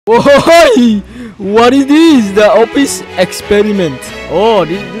Ohoy! What is this? The office experiment. Oh,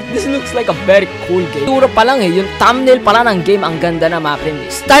 this looks like a very cool game. Turo pa lang yung thumbnail pala ng game ang ganda na maprend.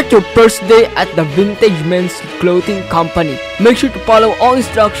 Start your first day at the Vintage Men's Clothing Company. Make sure to follow all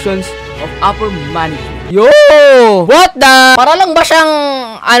instructions of upper management. Yo! What the? Para lang ba siyang,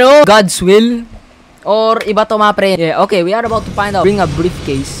 God's will? Or iba to maprend? Yeah, okay, we are about to find out. Bring a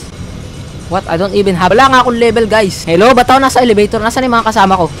briefcase. What? I don't even have. Wala nga akong level, guys. Hello? Ba't ako nasa elevator? Nasaan yung mga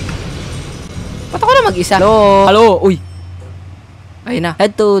kasama ko? Ba't ako na mag-isa? Hello? Hello? Uy. Ayun na.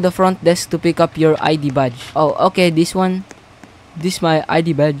 Head to the front desk to pick up your ID badge. Oh, okay. This one. This my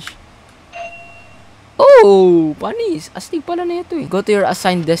ID badge. Oh, panis. Astig pala na ito eh. Go to your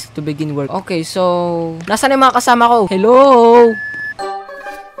assigned desk to begin work. Okay, so... Nasaan yung mga kasama ko? Hello?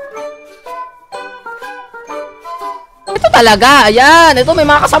 Ito talaga, ayan. Ito, may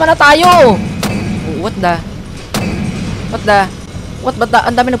mga kasama na tayo. Oh, what the?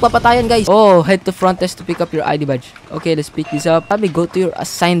 Ang dami nagpapatayan, guys. Oh, head to front desk to pick up your ID badge. Okay, let's pick this up. Let me go to your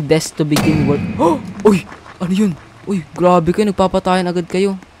assigned desk to begin work. Oh, uy, ano yun? Uy, grabe kayo, nagpapatayan agad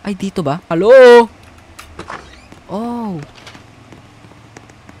kayo. Ay, dito ba? Hello? Oh.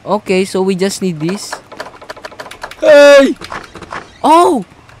 Okay, so we just need this. Hey! Oh!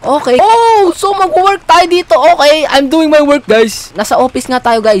 Okay. Oh, so mag-work tayo dito. Okay, I'm doing my work, guys. Nasa office nga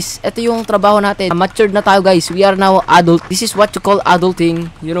tayo, guys. Ito yung trabaho natin. Matured na tayo, guys. We are now adult. This is what you call adulting.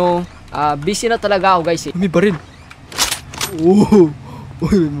 You know, busy na talaga ako, guys. May baril.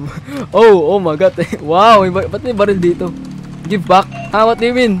 Oh my God. Wow, ba't may baril dito? Give back. What do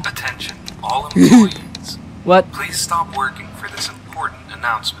you mean? Attention, all employees. What? Please stop working for this important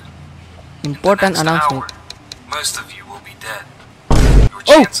announcement. Important announcement. Most of you will be dead. Your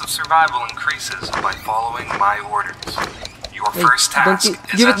chance of survival increases by following my orders. Your first task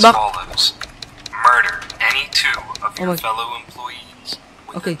is as follows. Murder any 2 of your fellow employees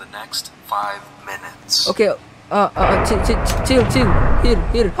within the next 5 minutes. Okay, chill.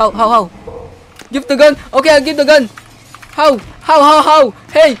 Here. How? Give the gun. Okay, I'll give the gun. How?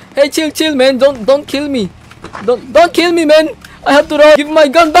 Hey, chill, man. Don't kill me. Don't kill me, man. I have to run. Give my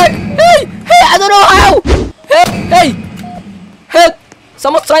gun back. Hey, I don't know how. Hey, help.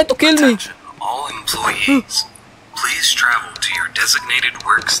 Someone's trying to kill me. Attention, all employees. Please travel to your designated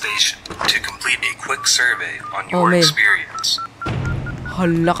workstation to complete a quick survey on your experience.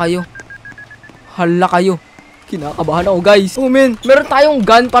 Hala kayo. Kinakabahan ako, guys. Oh, man. Meron tayong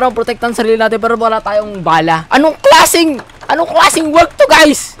gun para protektan sarili natin pero wala tayong bala. Anong klaseng work to,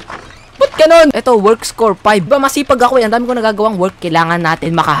 guys? Ba't ganun? Ito, work score 5. Ba, masipag ako eh. Ang dami ko nagagawang work. Kailangan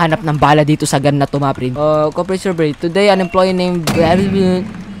natin makahanap ng bala dito sa gun na tumaprint. Corporate survey. Today, an employee named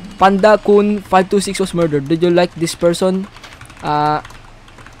Panda Kun 526 was murdered. Did you like this person?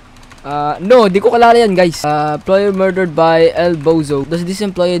 No, di ko kalala yan, guys. Employee murdered by El Bozo. Does this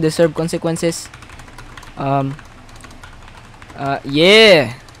employee deserve consequences?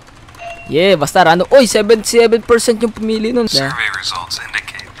 Yeah. Yeah, basta random. Oy, 77% yung pumili nun. Survey results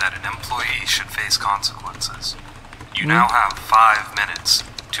indicate that an employee should face consequences. You now have 5 minutes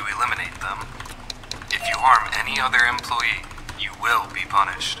to eliminate them. If you harm any other employee, you will be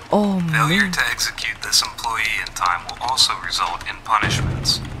punished. Oh, Failure man. to execute this employee in time will also result in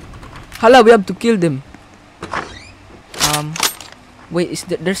punishments. Hala, we have to kill them. Wait,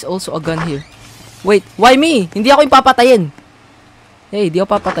 there's also a gun here. Wait, why me? Hindi ako yung papatayin. Hey, di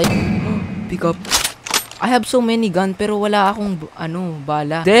ako papatayin. Pick up. I have so many gun pero wala akong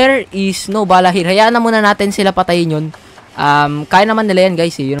bala. There is no bala here. Hayaan na muna natin sila patayin yun. Kaya naman nila yan,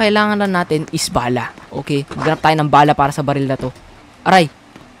 guys. Yun kailangan lang natin is bala. Okay, maghanap tayo ng bala para sa baril na to. Aray,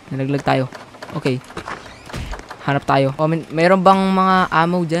 nalaglag tayo. Okay, hanap tayo. Oh, mayroon bang mga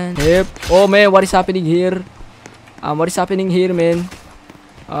ammo dyan? Yep. Oh, man, what is happening here? What is happening here, man?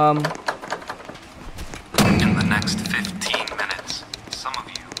 In the next 15 minutes, some of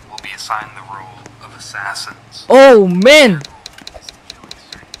you will be assigned the role of assassins. Oh, man!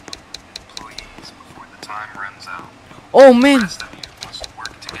 Oh, man! The rest of you must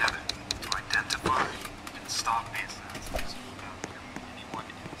work together to identify and stop the assassins.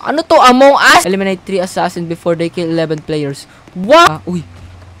 Ano to? Among Us? Eliminate 3 assassins before they kill 11 players. What? Uy.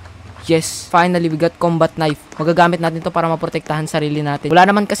 Yes. Finally, we got combat knife. Magagamit natin to para maprotektahan sarili natin. Wala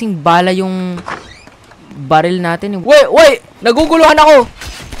naman kasing bala yung baril natin. Wait! Naguguluhan ako!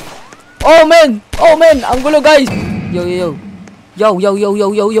 Oh, man! Ang gulo, guys! Yo!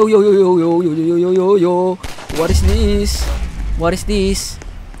 What is this?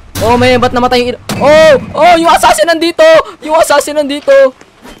 Oh, man, ba't namatay yung... Oh, yung assassin nandito! Yung assassin nandito!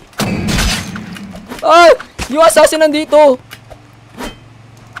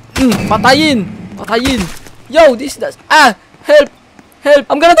 Patayin! Yo, help! Help!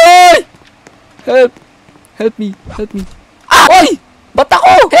 I'm gonna die! Help! Help me! Help me! Ah! Oy! Ba't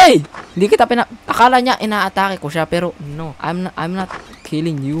ako? Hey! Hindi kita akala niya inaatake ko siya, pero no. I'm not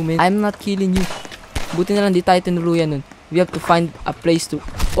killing you, man. I'm not killing you. Buti na lang di tayo tinuluyan nun. We have to find a place to...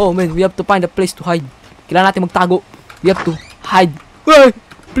 Oh, man. We have to find a place to hide. Kailangan natin magtago. We have to hide. Hey!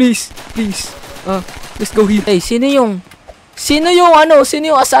 Please! Please! Let's go here. Hey, sino yung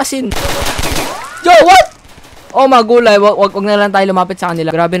assassin? Yo, what? Oh, magulay. Wag na lang tayo lumapit sa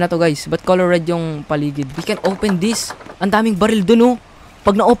kanila. Grabe na to, guys. Ba't color red yung paligid? We can open this. Ang daming baril dun, oh.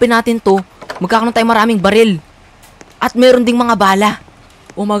 Pag na-open natin to, magkakaroon tayo maraming baril. At meron ding mga bala.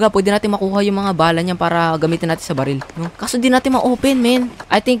 Oh my God, pwede natin makuha yung mga bala niyan para gamitin natin sa baril. No? Kaso di natin ma-open, man.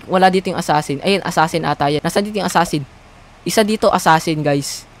 I think wala dito yung assassin. Ayun, assassin ata yan. Nasaan dito yung assassin? Isa dito assassin,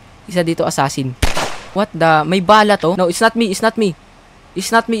 guys. Isa dito assassin. What the? May bala to? No, it's not me. It's not me. It's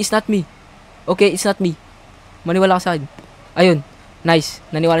not me. It's not me. Okay, it's not me. Maniwala ka sa akin. Ayun. Nice.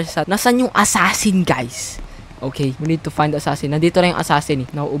 Naniwala siya sa akin. Nasaan yung assassin, guys? Okay, we need to find the assassin. Nandito na yung assassin eh.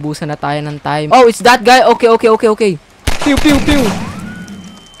 Nauubusan na tayo ng time. Oh, it's that guy. Okay. Pew, pew, pew.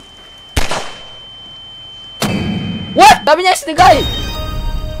 What? Sabi niya, it's the guy.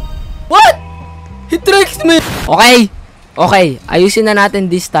 What? He tricked me. Okay. Ayusin na natin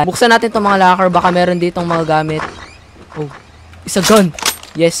this time. Buksan natin itong mga locker. Baka meron ditong mga gamit. Oh, it's a gun.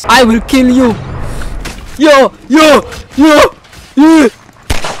 Yes. I will kill you. Yo.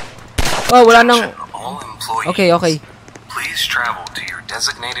 Oh, wala nang... Okay. Please travel to your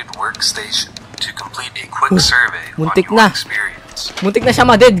designated workstation to complete a quick survey on muntik your na. experience. Muntik na siya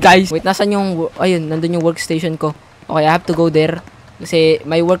ma-dead, guys. Wait, nasan yung... Ayun, nandun yung workstation ko. Okay, I have to go there. Kasi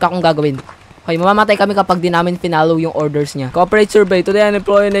may work akong gagawin. Okay, mamamatay kami kapag di namin pinalo yung orders niya. Cooperate survey. Today, an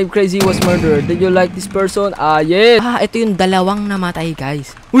employee named Crazy was murdered. Did you like this person? Yes. Ito yung dalawang namatay,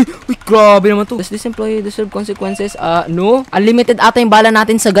 guys. Uy, grabe naman to. Does this employee deserve consequences? No. Unlimited ata yung bala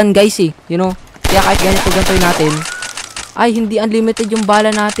natin sa gun, guys, eh. You know? Kaya kahit ganito natin, ay, hindi unlimited yung bala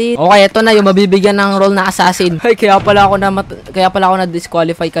natin. Okay, ito na yung mabibigyan ng role na assassin. Ay, kaya pala ako na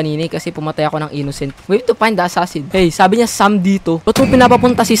disqualify kanina kasi pumatay ako ng innocent. We have to find the assassin. Hey, sabi niya Sam dito. Ba't mo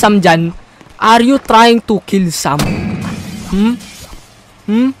pinapapunta si Sam dyan? Are you trying to kill Sam?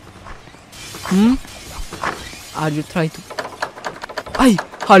 Are you trying to... Ay,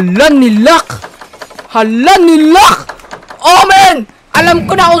 hala nilak! Oh, man! Alam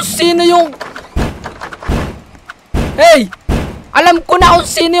ko na kung sino yung... Hey! Alam ko na kung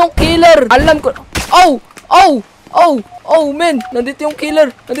sino yung killer! Oh, man! Nandito yung killer!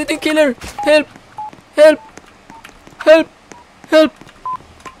 Help!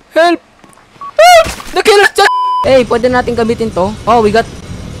 The killer just... Hey, pwede natin gamitin to. Oh, we got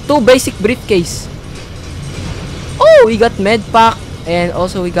 2 basic briefcase. Oh, we got med pack. And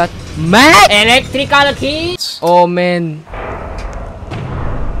also we got electrical keys. Oh, man,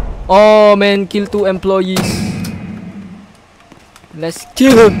 kill 2 employees. Let's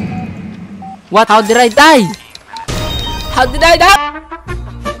kill him. What? How did I die?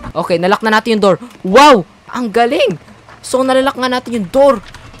 Okay, nalock na natin yung door. Wow! Ang galing! So, nalalock nga natin yung door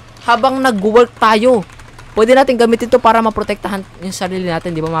habang nag-work tayo. Pwede natin gamitin ito para maprotektahan yung sarili natin,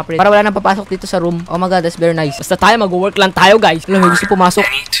 di ba, maprend? Para wala nang papasok dito sa room. Oh my God, that's very nice. Basta tayo, mag-work lang tayo, guys. Alam, may gusto pumasok.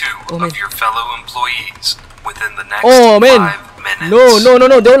 Oh, man. Oh, man. No.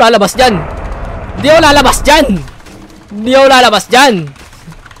 Di ako lalabas dyan.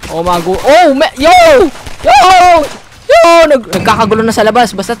 Oh, mago. Oh, man. Yo! Nagkakagulo na sa labas.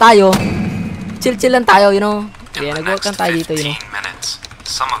 Basta tayo, chill lang tayo, you know. Kaya nag-work lang tayo dito, you know.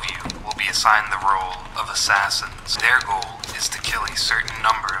 Some of you will be assigned the role of assassins. Their goal is to kill a certain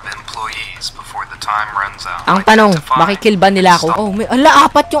number of employees before the time runs out. Ang tanong, makikill ba nila ako? Oh, may 4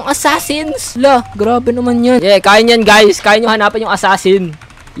 yung assassins. Grabe naman yan. Yeah, kaya nyan, guys. Kaya nyo hanapan yung assassin.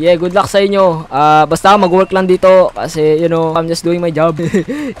 Yeah, good luck sa inyo. Basta mag-work lang dito kasi, you know, I'm just doing my job.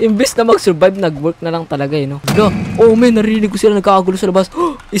 Imbis na mag-survive, nag-work na lang talaga, you know. Oh, man, narinig ko sila nagkakagulo sa labas.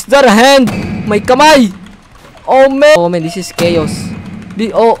 Is there a hand? May kamay. Oh, man, this is chaos.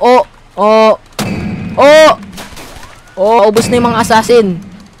 Ubos na yung mga assassin.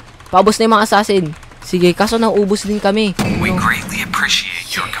 Paubos na yung mga assassin. Sige, kaso naubos din kami. We greatly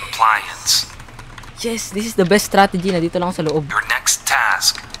appreciate your compliance. Yes, this is the best strategy. Nandito lang sa loob. Your next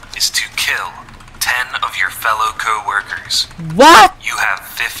task is to kill 10 of your fellow co-workers. What? You have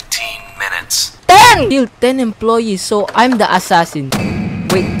 15 minutes. 10! Kill 10 employees, so I'm the assassin.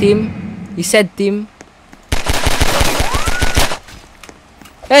 Wait, team. He said team.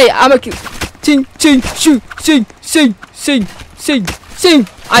 Hey, I'm a kill. Sing.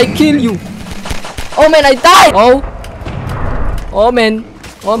 I kill you. Oh, man, I died. Oh, man.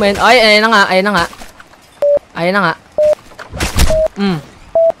 Ay, ayan na nga.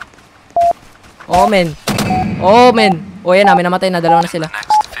 Oh, men. Oh, men. Oh, yan na. May namatay na. Dalawa na sila.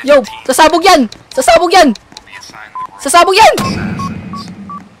 Yo! Sasabog yan! Sasabog yan! Sasabog yan!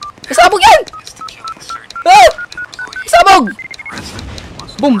 Sasabog yan! Ah! Sasabog!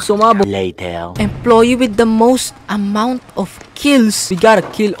 Boom! Sumabog. Later. Employee with the most amount of kills. We gotta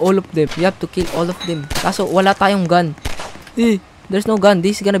kill all of them. We have to kill all of them. Kaso, wala tayong gun. There's no gun.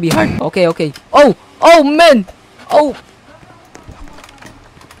 This is gonna be hard. Okay, okay. Oh! Oh, man! Oh!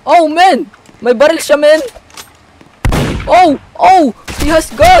 Oh, man! May baril siya, man! Oh! Oh! He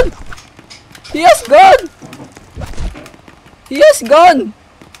has gun! He has gun! He has gun!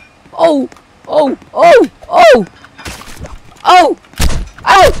 Oh! Oh! Oh! Oh! Oh!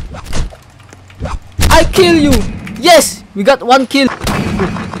 Ow! I kill you! Yes! We got one kill!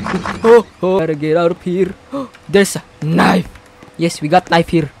 Oh! Oh! Gotta get out of here. There's a knife! Yes, we got knife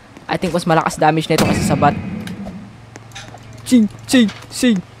here. I think mas malakas damage na ito kasi sa bat. Ching! Ching!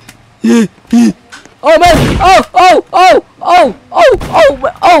 Ching! Oh man! Oh! Oh! Oh! Oh! Oh! Oh!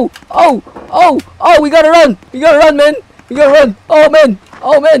 Oh! Oh! Oh! Oh! We gotta run! We gotta run, man! We gotta run! Oh man!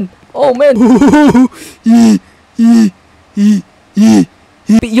 Oh man! Oh man!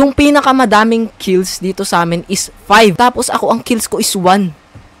 Yung pinakamadaming kills dito sa amin is 5. Tapos ako ang kills ko is 1.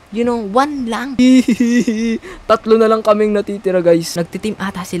 You know, 1 lang. Tatlo na lang kaming natitira, guys. Nagtiteam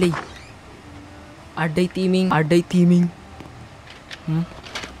ata sila. Are they teaming? Are they teaming?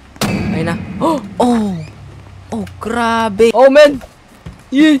 Ayun na. Oh! Oh! Oh, grabe. Oh, man!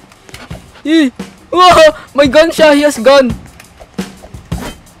 Oh! May gun siya. He has gun.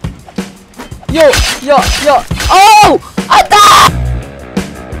 Yo! Yo! Yo! Oh! Ata!